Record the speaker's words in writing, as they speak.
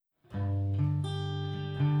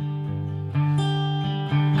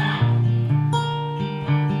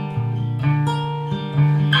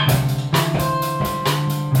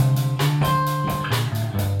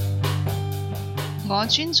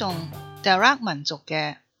尊重 Darug 民族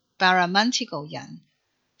嘅 Barramantigo 人，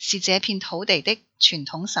是這片土地的傳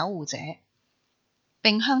統守護者，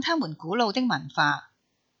並向他們古老的文化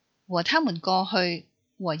和他們過去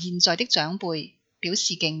和現在的長輩表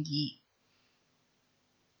示敬意。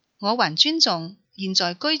我還尊重現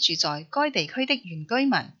在居住在該地區的原居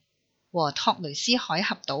民和托雷斯海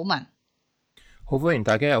峽島民。好，歡迎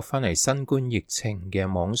大家又返嚟新冠疫情嘅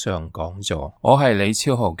網上講座。我係李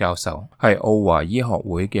超豪教授，係澳華醫學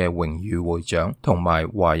會嘅榮譽會長，同埋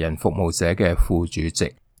華人服務社嘅副主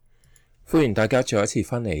席。歡迎大家再一次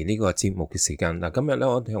返嚟呢個節目嘅時間。今日咧，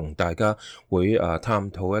我哋同大家會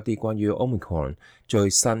探討一啲關於 Omicron 最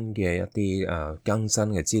新嘅一啲更新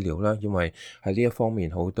嘅資料啦。因為喺呢一方面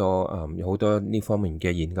好多呢方面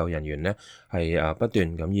嘅研究人員咧係不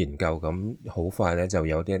斷咁研究，咁好快咧就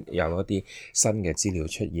有一啲新嘅資料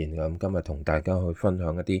出現。咁今日同大家去分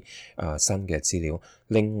享一啲新嘅資料。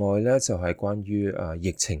另外咧就係關於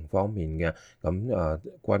疫情方面嘅，咁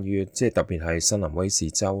關於即係特別係新南威士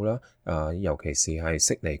州啦。尤其是係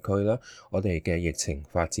悉尼區啦，我哋嘅疫情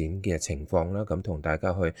發展嘅情況啦，咁同大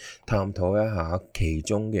家去探討一下其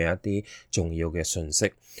中嘅一啲重要嘅訊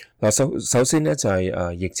息。首先呢，就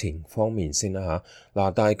係疫情方面先啦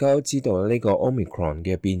嚇。大家都知道呢個 Omicron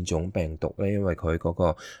嘅變種病毒咧，因為佢嗰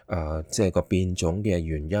個即係個變種嘅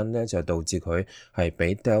原因咧，就導致佢係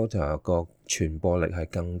比 Delta 個傳播力係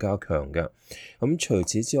更加強嘅。咁除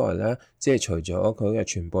此之外咧，即係除咗佢嘅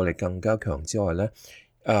傳播力更加強之外咧，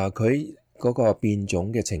佢嗰個變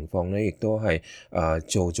種嘅情況咧，亦都係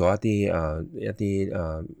做咗一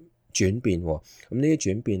啲轉變喎。咁呢啲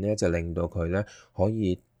轉變咧，就令到佢咧可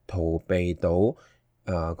以逃避到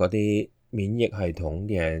嗰啲免疫系統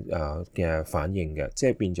嘅反應嘅，即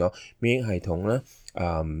係變咗免疫系統咧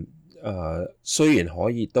雖然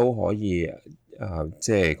都可以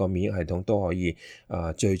即係個免疫系統都可以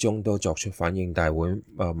最終都作出反應，但係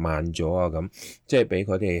會慢咗咁，即係俾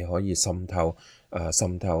佢哋可以滲透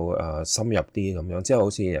深入啲咁樣，即係好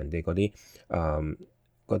似人哋嗰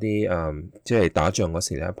啲即係打仗嗰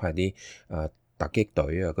時咧派啲突擊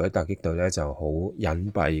隊啊，嗰啲突擊隊咧就好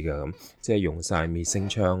隱蔽嘅咁，即係用晒滅聲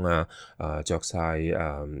槍着晒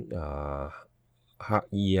黑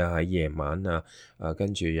衣喺夜晚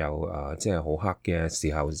跟住又即係好黑嘅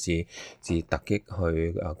時候至突擊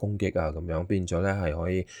去攻擊咁樣，變咗咧係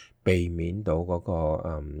可以避免到嗰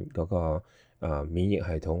個免疫系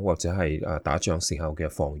統或者係打仗時候嘅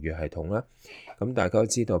防禦系統啦。咁大家都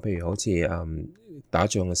知道，譬如好似打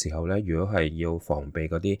仗嘅時候咧，如果係要防備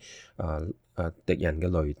嗰啲敵人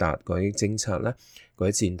嘅雷達嗰啲偵察咧，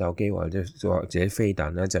嗰啲戰鬥機或者飛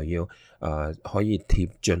彈咧，就要可以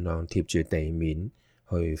盡量貼住地面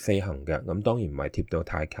去飛行嘅。咁當然唔係貼到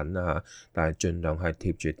太近啦，但係盡量係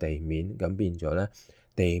貼住地面，咁變咗咧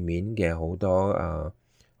地面嘅好多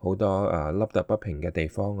凹凸不平嘅地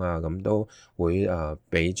方咁都會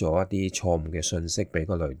俾咗一啲錯誤嘅信息俾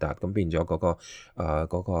個雷達，咁變咗嗰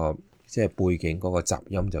個即係背景嗰個雜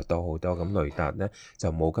音就多好多，咁雷達咧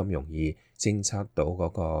就冇咁容易偵測到嗰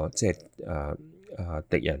個即係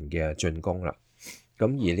敵人嘅進攻啦。咁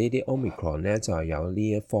而呢啲 Omicron 咧就係有呢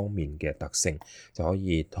一方面嘅特性，就可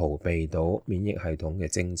以逃避到免疫系統嘅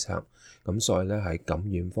偵測。咁所以咧喺感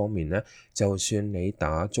染方面咧，就算你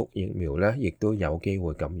打足疫苗咧，亦都有機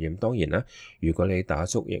會感染。當然啦，如果你打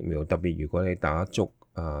足疫苗，特別如果你打足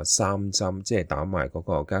3針，即係打埋嗰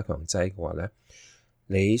個加強劑嘅話咧，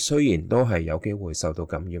你雖然都係有機會受到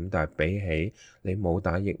感染，但係比起你冇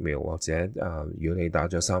打疫苗或者如果你打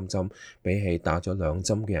咗3針，比起打咗2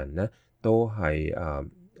針嘅人咧，都係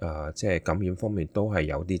即係感染方面都係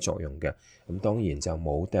有啲作用嘅。咁當然就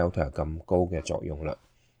冇 Delta 咁高嘅作用啦。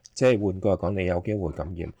即係換句話講，你有機會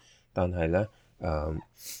感染，但係咧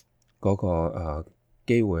嗰個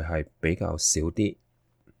機會係比較少啲。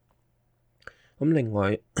咁另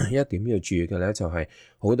外一點要注意嘅咧，就係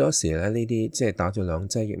好多時咧呢啲即係打咗2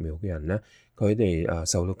劑疫苗嘅人咧，佢哋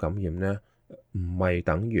受到感染咧，唔係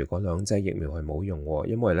等於嗰2劑疫苗係冇用喎。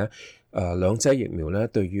因為咧2劑疫苗咧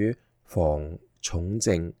對於防重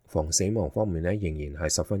症、防死亡方面咧，仍然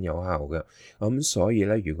係十分有效嘅。咁所以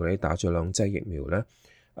咧，如果你打咗2劑疫苗咧，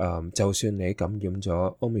就算你感染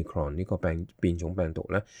咗 Omicron 呢個變種病毒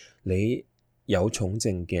咧，你有重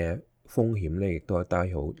症嘅風險咧，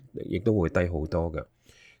亦都會低好多嘅。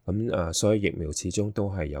咁所以疫苗始終都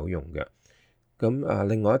係有用嘅。咁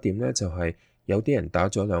另外一點咧，就係有啲人打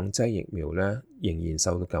咗2劑疫苗咧，仍然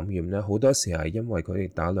受到感染咧，好多時係因為佢哋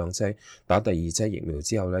打第二劑疫苗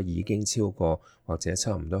之後咧，已經超過或者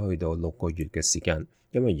差唔多去到6個月嘅時間。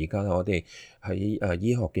因為而家我哋喺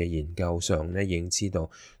醫學嘅研究上咧，已經知道，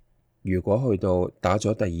如果去到打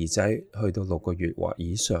咗第2劑，去到6個月或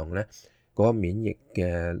以上咧，嗰個免疫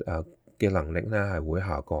嘅嘅能力咧係會下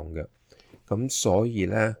降嘅。咁所以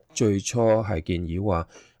咧，最初係建議話，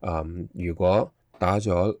如果打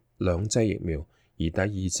咗2劑疫苗，而第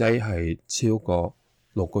2劑係超過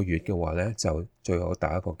6個月嘅話咧，就最好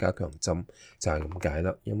打一個加強針，就係咁解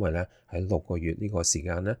啦。因為咧喺6個月呢個時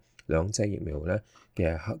間咧，2劑疫苗咧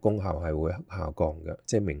嘅功效係會下降嘅，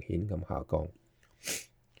即係明顯咁下降。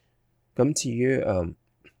咁至於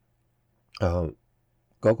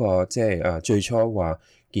嗰個即係最初話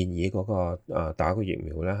建議嗰個打個疫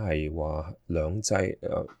苗咧係話2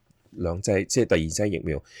劑即係第2劑疫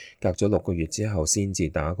苗隔咗6個月之後先至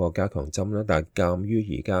打個加強針啦。但係鑑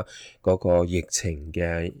於而家嗰個疫情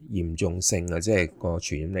嘅嚴重性啊，即係個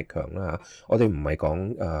傳染力強啦嚇，我哋唔係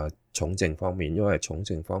講重症方面，因為重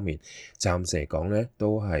症方面暫時嚟講咧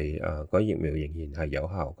都係嗰疫苗仍然係有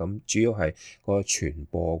效。咁主要係個傳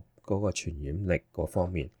播嗰個傳染力嗰方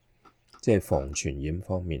面，即係防傳染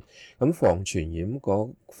方面。咁防傳染嗰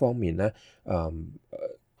方面咧，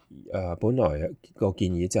本來個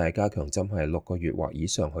建議就係加強針係6個月或以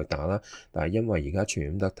上去打啦，但係因為而家傳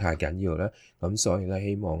染得太緊要咧，咁所以咧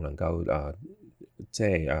希望能夠即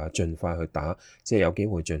係盡快去打，即係有機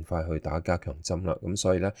會盡快去打加強針啦。咁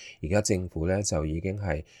所以咧，而家政府咧就已經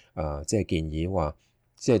係即係建議話，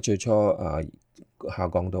即係最初下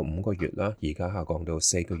降到5個月啦，而家下降到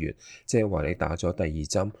4個月，即係話你打咗第2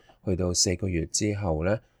針，去到4個月之後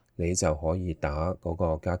咧，你就可以打嗰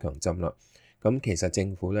個加強針啦。咁其實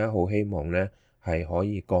政府咧好希望咧係可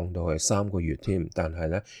以降到去3個月添，但係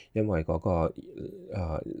咧因為嗰個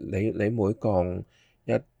你每降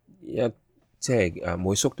一即係每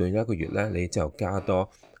縮短1個月咧，你就加多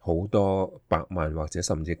好多百萬或者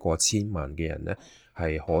甚至過千萬嘅人咧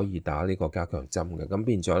係可以打呢個加強針嘅。咁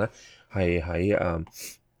變咗咧係喺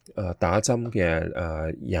打針嘅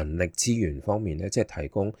人力資源方面咧，即係提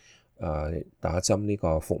供打針呢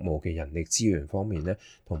個服務嘅人力資源方面咧，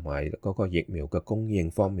同埋嗰個疫苗嘅供應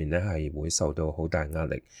方面咧，係會受到好大壓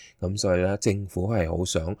力。咁所以咧，政府係好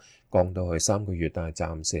想降到去3個月，但係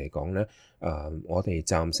暫時嚟講咧，我哋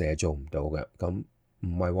暫時係做唔到嘅。咁唔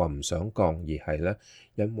係話唔想降，而係咧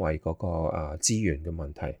因為嗰個資源嘅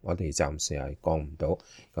問題，我哋暫時係降唔到。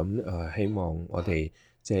咁希望我哋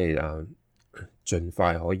即係盡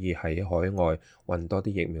快可以喺海外運多啲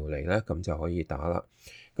疫苗嚟咧，咁就可以打啦。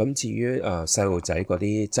咁至於細路仔嗰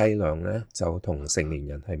啲劑量咧，就同成年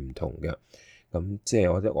人係唔同嘅。咁即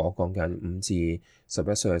係我講緊5至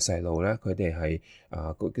11歲嘅細路咧，佢哋係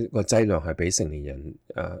個劑量係比成年人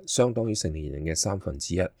相當於成年人嘅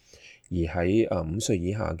1/3。而喺5歲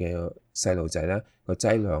以下嘅細路仔咧，個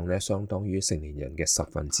劑量咧相當於成年人嘅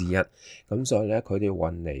1/10。咁所以咧，佢哋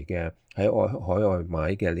運嚟嘅喺海外買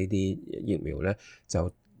嘅呢啲疫苗咧，就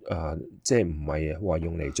即係唔係話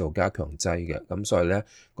用嚟做加強劑嘅。咁所以咧，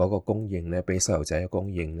嗰個供應咧，俾細路仔嘅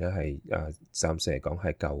供應咧係暫時嚟講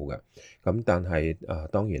係夠嘅。咁但係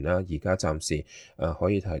當然啦，而家暫時可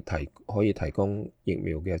以提供疫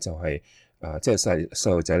苗嘅就係即係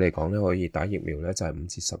細路仔嚟講咧，可以打疫苗咧就係5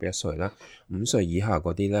至11歲啦。5歲以下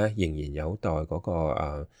嗰啲咧，仍然有待嗰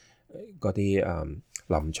個嗰啲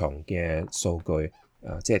臨床嘅數據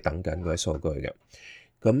即係等緊嗰啲數據嘅。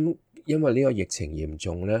咁因為呢個疫情嚴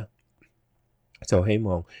重咧，就希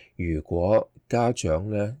望如果家長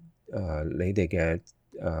咧你哋嘅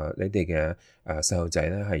細路仔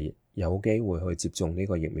咧係有機會去接種呢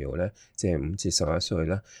個疫苗咧，即係5至11歲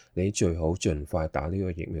啦，你最好盡快打呢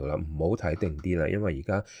個疫苗啦，唔好睇定啲啦，因為而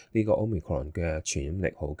家呢個 Omicron 嘅傳染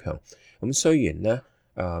力好強。咁雖然咧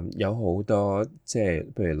有好多即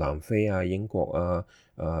係譬如南非啊、英國啊、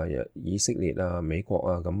以色列啊、美國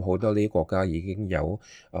啊，咁好多呢啲國家已經有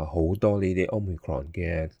好多呢啲 Omicron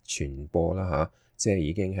嘅傳播啦嚇，即係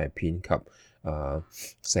已經係遍及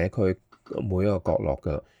社區每一個角落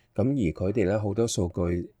㗎啦。咁而佢哋咧好多數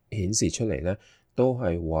據顯示出嚟咧，都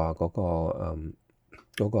係話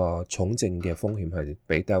嗰個重症嘅風險係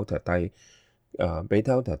比 Delta 低。比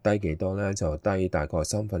Delta 低幾多咧？就低大概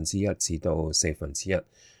1/3至到1/4。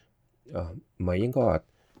唔係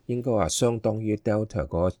應該話相當於 Delta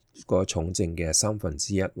嗰個重症嘅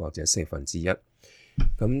1/3或者1/4。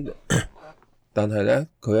咁但係咧，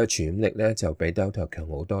佢嘅傳染力咧就比 Delta 強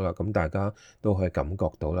好多啦。咁大家都可以感覺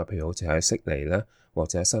到啦，譬如好似喺悉尼咧，或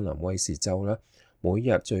者新南威士州啦，每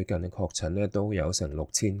日最近嘅確診咧都有成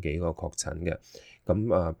6000幾個確診嘅。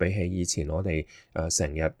咁比起以前我哋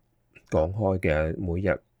成日講開嘅每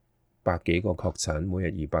日100幾個確診，每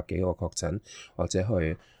日200幾個確診，或者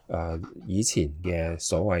去以前嘅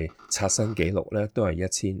所謂刷新紀錄咧，都係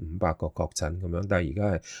1500個確診咁樣，但係而家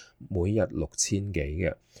係每日6000幾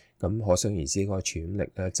嘅。咁可想而知，個傳染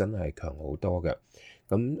力咧真係強好多嘅。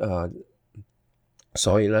咁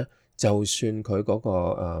所以咧，就算佢嗰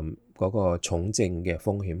嗰個重症嘅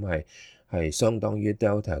風險係相當於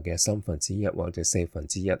Delta 嘅1/3或者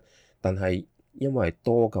1/4，但係因為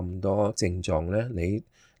多咁多症狀咧，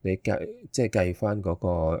你計翻嗰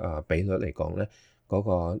個比率嚟講咧，嗰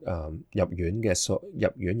個入院人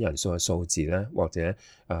數嘅數字咧，或者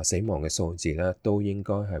死亡嘅數字咧，都應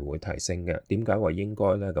該係會提升嘅。點解話應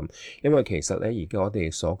該咧？咁因為其實咧，而家我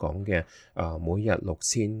哋所講嘅每日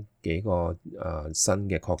6000幾個新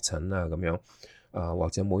嘅確診啊咁樣，或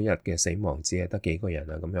者每日嘅死亡只係得幾個人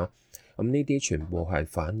啊咁樣，咁呢啲全部係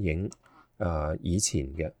反映以前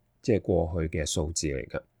嘅即係過去嘅數字嚟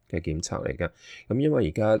㗎。嘅檢測嚟㗎，咁因為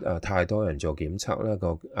而家太多人做檢測啦，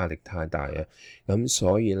個壓力太大啊，咁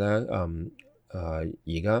所以咧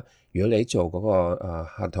而家如果你做嗰個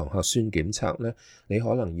核糖核酸檢測咧，你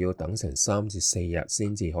可能要等成3至4日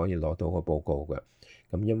先至可以攞到個報告㗎，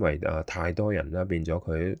咁因為太多人啦，變咗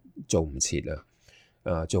佢做唔切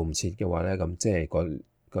啊，做唔切嘅話咧，咁即係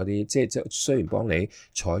嗰啲即係雖然幫你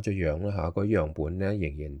採咗樣啦嚇，嗰樣本咧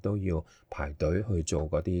仍然都要排隊去做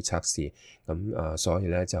嗰啲測試，咁所以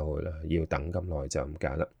咧就要等咁耐就咁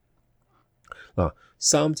解啦。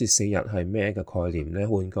3至4日係咩嘅概念咧？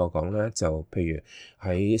換句講咧，就譬如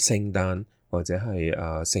喺聖誕或者係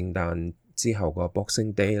聖誕之後個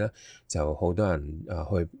Boxing Day 咧，就好多人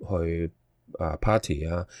去party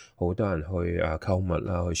啊，好多人去購物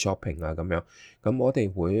啊，去 shopping 啊咁樣，咁我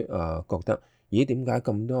哋會覺得，咦，點解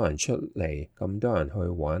咁多人出嚟，咁多人去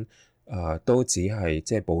玩，都只係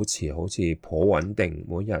即係保持好似頗穩定，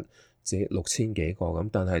每日即係6000幾個咁，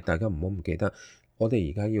但係大家唔好唔記得，我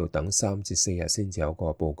哋而家要等3至4日先至有個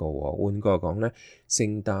報告喎。換句講咧，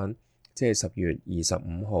聖誕即係10月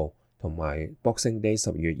25號同埋 Boxing Day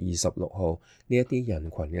 10月26號呢一啲人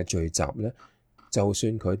群嘅聚集咧，就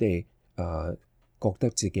算佢哋覺得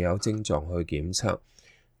自己有症狀去檢測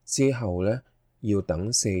之後咧，要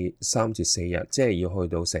等3至4日，即係要去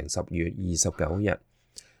到成10月29日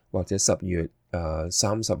或者10月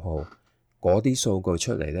30號嗰啲數據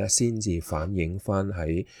出嚟咧，先至反映翻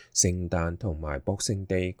喺聖誕同埋 Boxing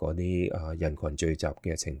Day 嗰啲人群聚集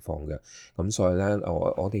嘅情況嘅。咁所以咧，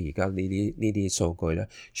我哋而家呢啲數據咧，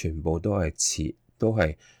全部都係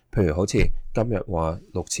譬如好似今日話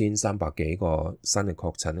6300幾個新嘅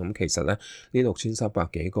確診，咁其實咧呢6300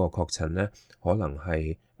幾個確診咧，可能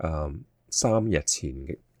係3日前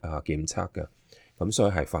嘅檢測嘅，咁所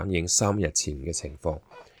以係反映3日前嘅情況，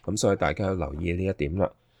咁所以大家要留意呢一點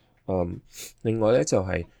啦。另外咧就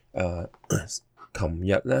係琴日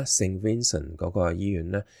咧聖 Vincent 嗰個醫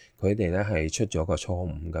院咧，佢哋咧係出咗個錯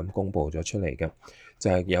誤咁公佈咗出嚟嘅，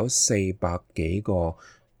就係有400幾個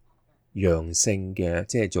陽性嘅，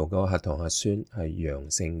即係做嗰個核糖核酸係陽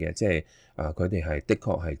性嘅，即係佢哋係的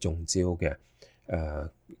確係中招嘅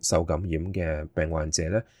受感染嘅病患者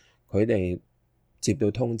咧，佢哋接到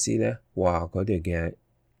通知咧話佢哋嘅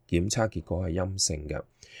檢測結果係陰性嘅，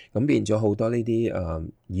咁變咗好多呢啲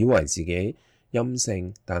以為自己陰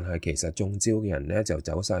性，但係其實中招嘅人咧就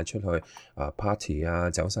走晒出去party 啊，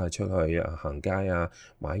走晒出去行街啊，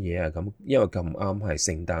買嘢啊咁，因為咁啱係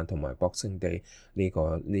聖誕同埋 Boxing Day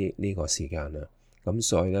呢個時間啊，咁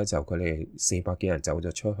所以咧就佢哋400幾人走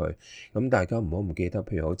咗出去，咁大家唔好唔記得，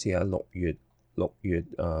譬如好似喺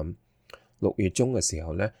6月中嘅時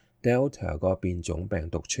候咧 Delta 個變種病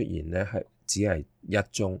毒出現咧係只係1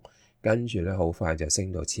宗，跟住咧好快就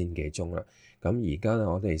升到1000幾宗啦。咁而家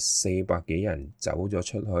我哋400幾人走咗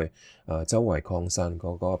出去，周圍擴散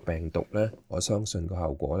嗰個病毒咧，我相信個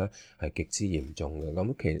後果咧係極之嚴重嘅。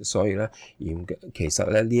咁所以咧其實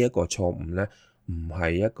咧呢一個錯誤咧唔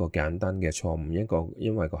係一個簡單嘅錯誤，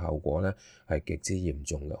因為個後果咧係極之嚴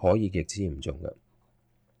重嘅，可以極之嚴重嘅。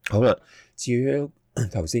好啦，至於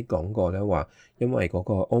頭先講過咧話，因為嗰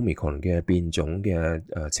個 Omicron 嘅變種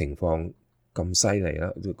嘅情況咁犀利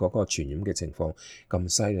啦，嗰個傳染嘅情況咁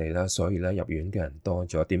犀利啦，所以咧入院嘅人多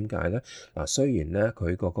咗。點解咧？雖然咧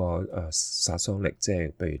佢嗰個殺傷力，即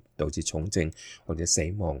係譬如導致重症或者死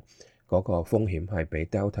亡嗰個風險係比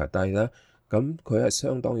Delta 低啦，咁佢係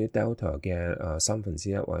相當於 Delta 嘅1/3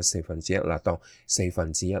或者1/4啦，當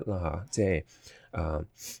1/4啦嚇，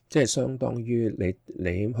即係相當於你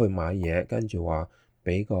去買嘢，跟住話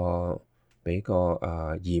俾個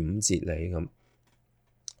25折你咁。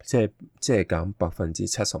即係減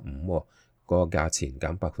75%喎，嗰個價錢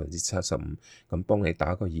減75%，咁幫你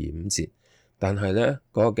打個25折。但係咧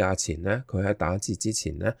嗰個價錢咧，佢喺打折之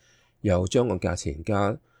前咧，又將個價錢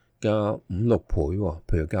加5、6倍喎，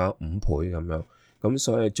譬如加5倍咁樣。咁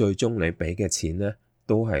所以最終你俾嘅錢咧，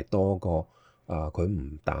都係多過佢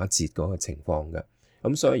唔打折嗰個情況嘅。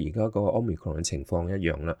咁所以而家嗰個 Omicron 嘅情況一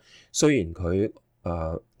樣啦。雖然佢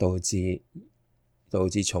導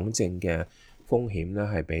致重症嘅風險咧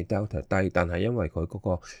係比 Delta 低，但係因為佢嗰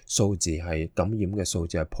個數字係感染嘅數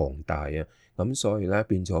字係龐大啊，咁所以咧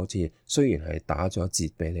變咗好似雖然係打咗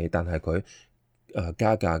折俾你，但係佢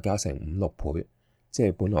加價加成5-6倍，即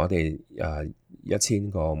係本來我哋1000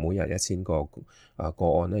個每日1000個個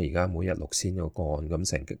案咧，而家每日6000個個案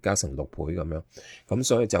咁加成6倍咁樣，咁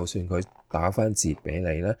所以就算佢打返折俾你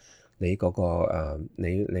咧，你嗰個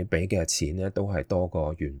你俾嘅錢咧都係多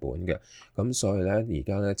過原本嘅，咁所以咧而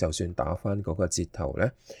家咧就算打返嗰個折頭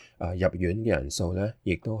咧，入院嘅人數咧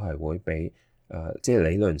亦都係會比即係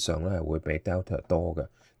理論上咧係會比 Delta 多嘅，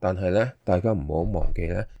但係咧大家唔好忘記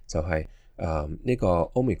咧就係呢個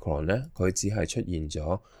Omicron 咧佢只係出現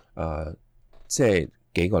咗即係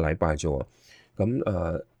幾個禮拜啫喎，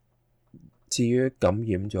咁至於感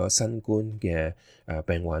染咗新冠嘅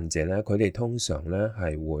病患者咧，佢哋通常咧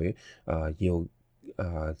係會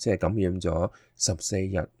要即係感染咗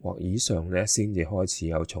14日或以上咧，先至開始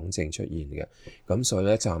有重症出現嘅。咁所以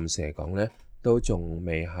咧，暫時嚟講咧，都仲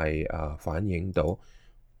未係反映到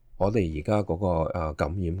我哋而家嗰個感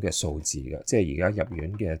染嘅數字嘅，即係而家入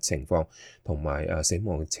院嘅情況同埋死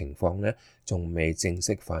亡嘅情況咧，仲未正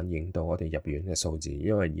式反映到我哋入院嘅數字，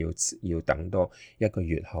因為要等多1個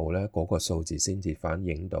月後咧，嗰個數字先至反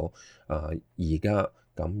映到而家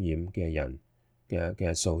感染嘅人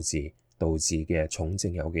嘅數字，導致嘅重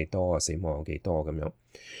症有幾多啊，死亡有幾多咁樣。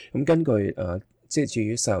咁根據即係至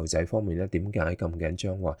於細路仔方面咧，點解咁緊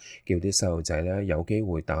張話叫啲細路仔咧有機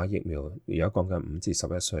會打疫苗？而家講緊5至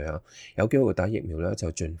11歲啊，有機會打疫苗咧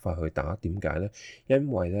就盡快去打。點解咧？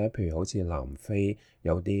因為咧，譬如好似南非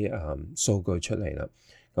有啲數據出嚟啦。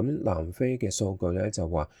咁南非嘅數據咧就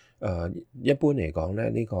話一般嚟講咧，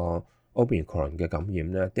呢個 Omicron 嘅感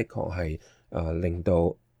染咧，的確係令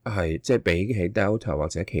到係即係比起 Delta 或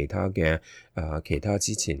者其他嘅其他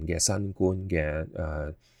之前嘅新冠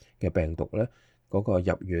嘅病毒咧，嗰個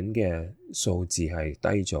入院嘅數字係低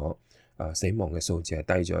咗，死亡嘅數字係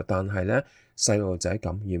低咗，但係咧細路仔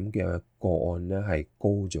感染嘅個案咧係高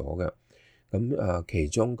咗嘅。咁其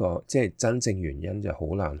中個即係真正原因就好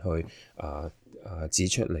難去指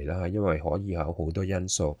出嚟啦，因為可以有好多因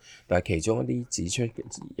素。但係其中一啲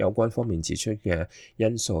有關方面指出嘅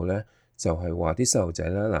因素咧，就係話啲細路仔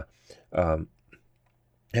咧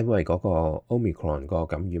因為嗰個 Omicron 個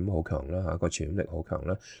感染好強啦嚇，個傳染力好強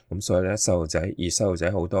啦，咁所以咧細路仔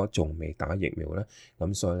好多仲未打疫苗咧，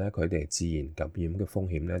咁所以咧佢哋自然感染嘅風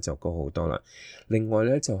險咧就高好多啦。另外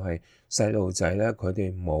咧就係細路仔咧，佢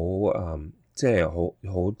哋冇即係好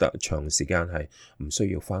長時間係唔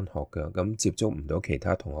需要返學嘅，咁接觸唔到其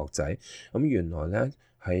他同學仔。咁原來咧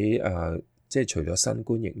喺即係除咗新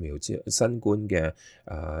冠嘅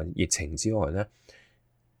疫情之外咧，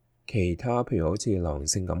其他譬如好似流行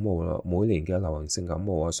性感冒啦，每年嘅流行性感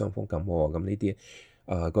冒啊、傷風感冒啊，咁呢啲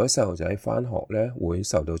嗰啲細路仔返學咧會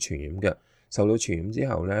受到傳染嘅。受到傳染之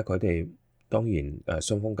後咧，佢哋當然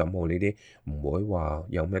傷風感冒呢啲唔會話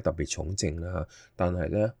有咩特別重症啦，但係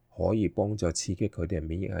咧可以幫助刺激佢哋嘅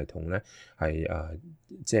免疫系統咧，係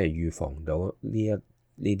即係預防到呢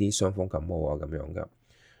啲傷風感冒啊咁樣嘅。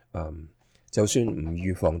就算唔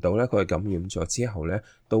預防到咧，佢感染咗之後咧，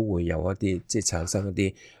都會有一啲即係產生一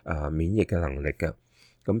啲免疫嘅能力嘅。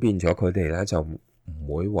咁變咗佢哋咧就唔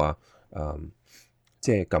會話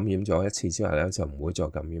即係感染咗一次之後咧就唔會再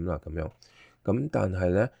感染啦咁樣。咁但係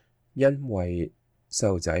咧，因為細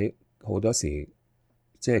路仔好多時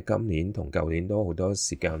即係今年同舊年都好多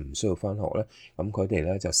時間唔需要返學咧，咁佢哋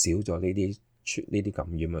咧就少咗呢啲感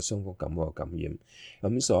染啊，傷風感冒嘅感染。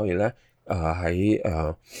咁所以咧。喺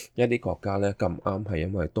一啲國家咧咁啱係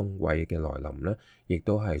因為冬季嘅來臨咧，亦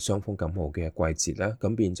都係傷風感冒嘅季節咧，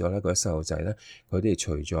咁變咗咧嗰啲細路仔咧，佢哋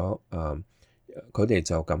除咗佢哋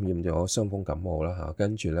就感染咗傷風感冒啦嚇，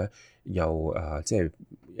跟住咧又即係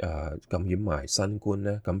感染埋新冠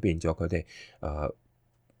咧，咁變咗佢哋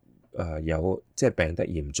有即係病得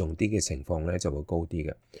嚴重啲嘅情況咧就會高啲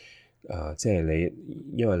嘅。即係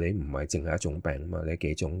因為你唔係淨係一種病啊嘛，你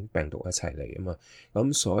幾種病毒一齊嚟啊嘛，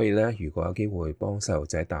咁所以咧，如果有機會幫細路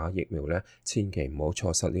仔打疫苗咧，千祈唔好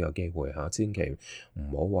錯失呢個機會嚇，千祈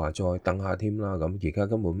唔好話再等下添啦。咁而家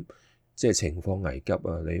根本即係情況危急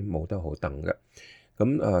啊，你冇得好等嘅。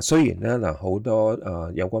咁雖然咧好多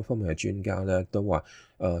有關方面嘅專家咧都話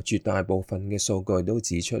絕大部分嘅數據都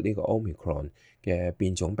指出呢個 Omicron 嘅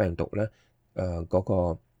變種病毒咧嗰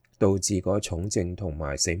個導致嗰個重症同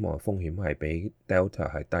埋死亡風險係比 Delta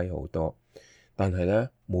係低好多，但係咧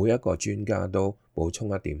每一個專家都補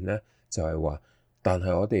充一點咧，就係話，但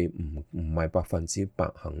係我哋唔係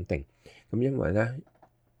100%肯定，咁因為咧，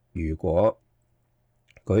如果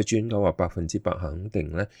嗰嗰啲專家話100%肯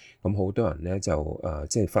定咧，咁好多人咧就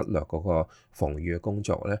即係忽略嗰個防禦嘅工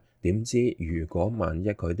作咧。點知如果萬一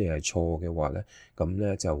佢哋係錯嘅話咧，咁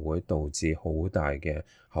咧就會導致好大嘅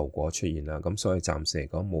後果出現啦。咁所以暫時嚟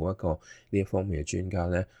講，冇一個呢一方面嘅專家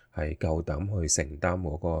咧係夠膽去承擔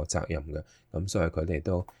嗰個責任嘅。咁所以佢哋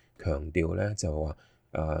都強調咧就話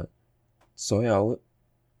所有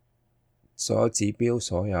指標、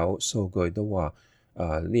所有數據都話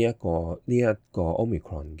呢一個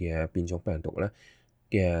Omicron 嘅變種病毒咧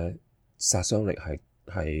嘅殺傷力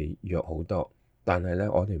係弱好多，但係咧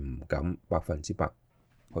我哋唔敢100%去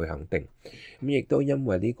肯定。咁亦都因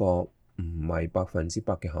為呢個唔係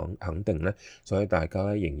100%嘅肯定咧，所以大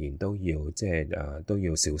家咧仍然都要都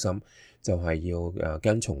要小心，就係要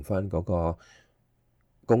跟從翻嗰個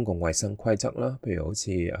公共衛生規則啦，譬如好似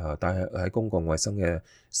喺公共衛生嘅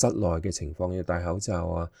室內嘅情況要戴口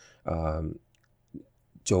罩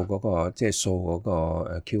做嗰個即係掃嗰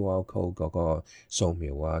個QR code 嗰個掃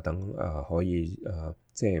描等可以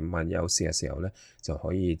即係萬一有事嘅時候咧，就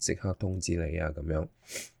可以即刻通知你咁樣。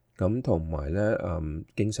咁同埋咧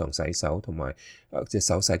經常洗手，同埋隻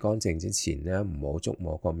手洗乾淨之前咧，唔好觸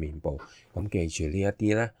摸個面部。咁記住呢一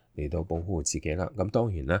啲咧嚟到保護自己啦。咁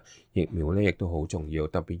當然啦，疫苗咧亦都好重要，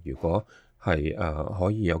特別如果係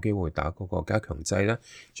可以有機會打嗰個加強劑咧，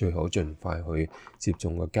最好盡快去接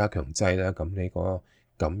種個加強劑啦。咁你個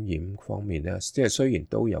感染方面咧，即係雖然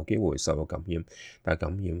都有機會受到感染，但係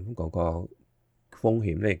感染嗰個風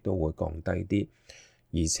險咧亦都會降低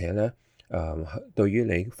啲，而且咧對於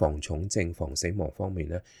你防重症、防死亡方面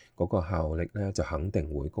咧，嗰個效力咧就肯定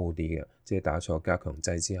會高啲嘅。即係打咗加強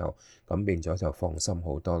劑之後，咁變咗就放心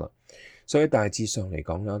好多啦。所以大致上嚟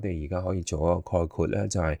講咧，我哋而家可以做一個概括咧，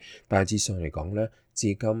就係大致上嚟講咧，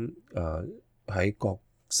至今喺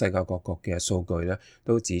世界各國嘅數據咧，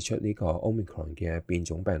都指出呢個 Omicron 嘅變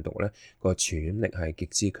種病毒咧個傳染力係極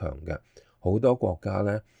之強嘅。好多國家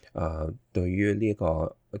咧對於呢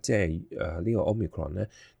個即係呢個 Omicron 咧，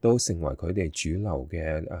都成為佢哋主流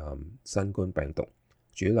嘅新冠病毒。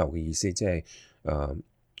主流嘅意思即係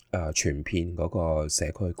傳遍嗰個社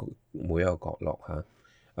區每一個角落嚇。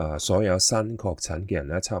所有新確診嘅人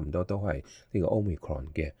咧，差唔多都係呢個 Omicron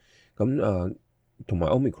嘅。咁同埋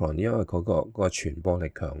Omicron 因為佢個傳播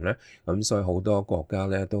力強咧，咁所以好多國家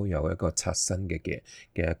咧都有一個刷新嘅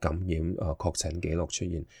感染確診記錄出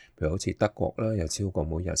現。譬如好似德國啦，有超過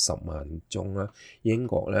每日10萬宗啦；英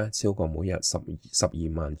國咧超過每日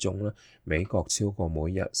12萬宗啦；美國超過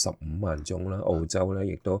每日15萬宗啦；澳洲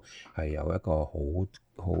咧亦都係有一個好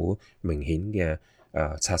明顯嘅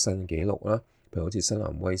刷新記錄啦。譬如好似新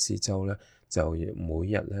南威斯州咧，就每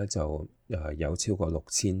日咧就有超過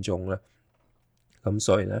6000宗啦。咁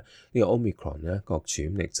所以咧，呢個 Omicron 咧個傳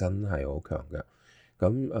染力真係好強嘅。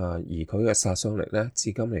咁而佢嘅殺傷力咧，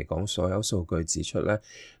至今嚟講，所有數據指出咧，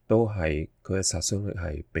都係佢嘅殺傷力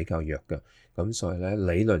係比較弱嘅。咁所以咧，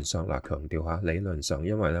理論上強調下，理論上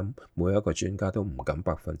因為咧每一個專家都唔敢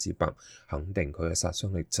100%肯定佢嘅殺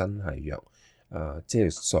傷力真係弱。即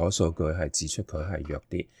係所有數據係指出佢係弱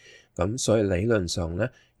啲。咁所以理論上咧，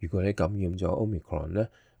如果你感染咗 Omicron 咧，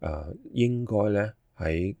應該咧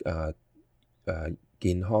喺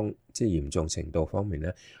健康即係嚴重程度方面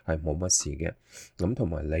咧係冇乜事嘅。咁同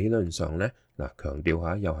埋理論上咧，強調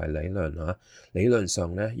下又係理論嚇，理論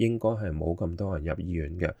上咧應該係冇咁多人入醫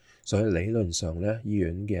院嘅。所以理論上咧，醫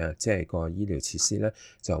院嘅即係個醫療設施咧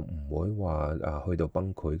就唔會話去到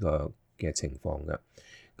崩潰嘅情況嘅。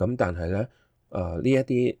咁但係咧呢一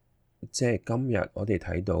啲即係今日我哋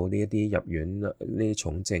睇到呢一啲入院呢啲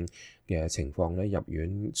重症嘅情況咧，入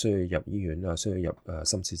院需要入醫院需要入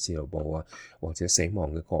深切治療部或者死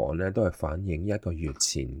亡嘅個案咧，都係反映1個月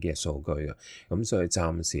前嘅數據嘅。咁所以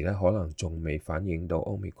暫時咧可能仲未反映到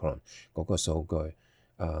Omicron 嗰個數據。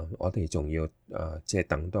我哋仲要即係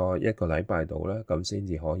等多1個禮拜度啦，咁先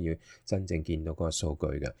至可以真正見到個數據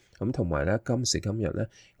嘅。咁同埋咧，今時今日咧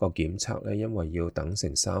個檢測咧，因為要等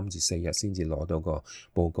成3至4日先至攞到個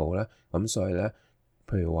報告咧，咁所以咧，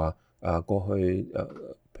譬如話過去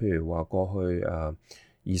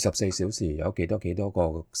24小時有幾多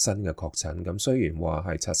個新嘅確診，咁雖然話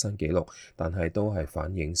係刷新記錄，但係都係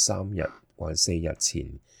反映3日或者4日前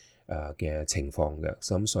嘅情況嘅。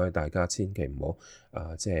咁所以大家千祈唔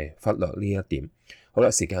好即係忽略呢一點。好啦，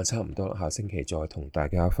時間差唔多啦，下星期再同大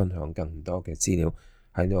家分享更多嘅資料，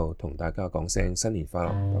喺度同大家講聲新年快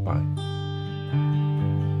樂，拜拜。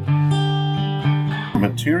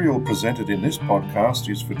material presented in this podcast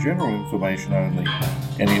is for general information only.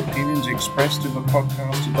 Any opinions expressed in the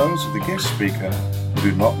podcast are those of the guest speaker and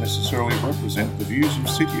do not necessarily represent the views of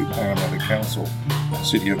City of Parramatta Council.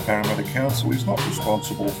 City of Parramatta Council is not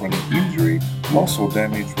responsible for any injury, loss or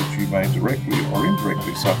damage which you may directly or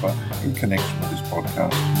indirectly suffer in connection with this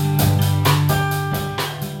podcast.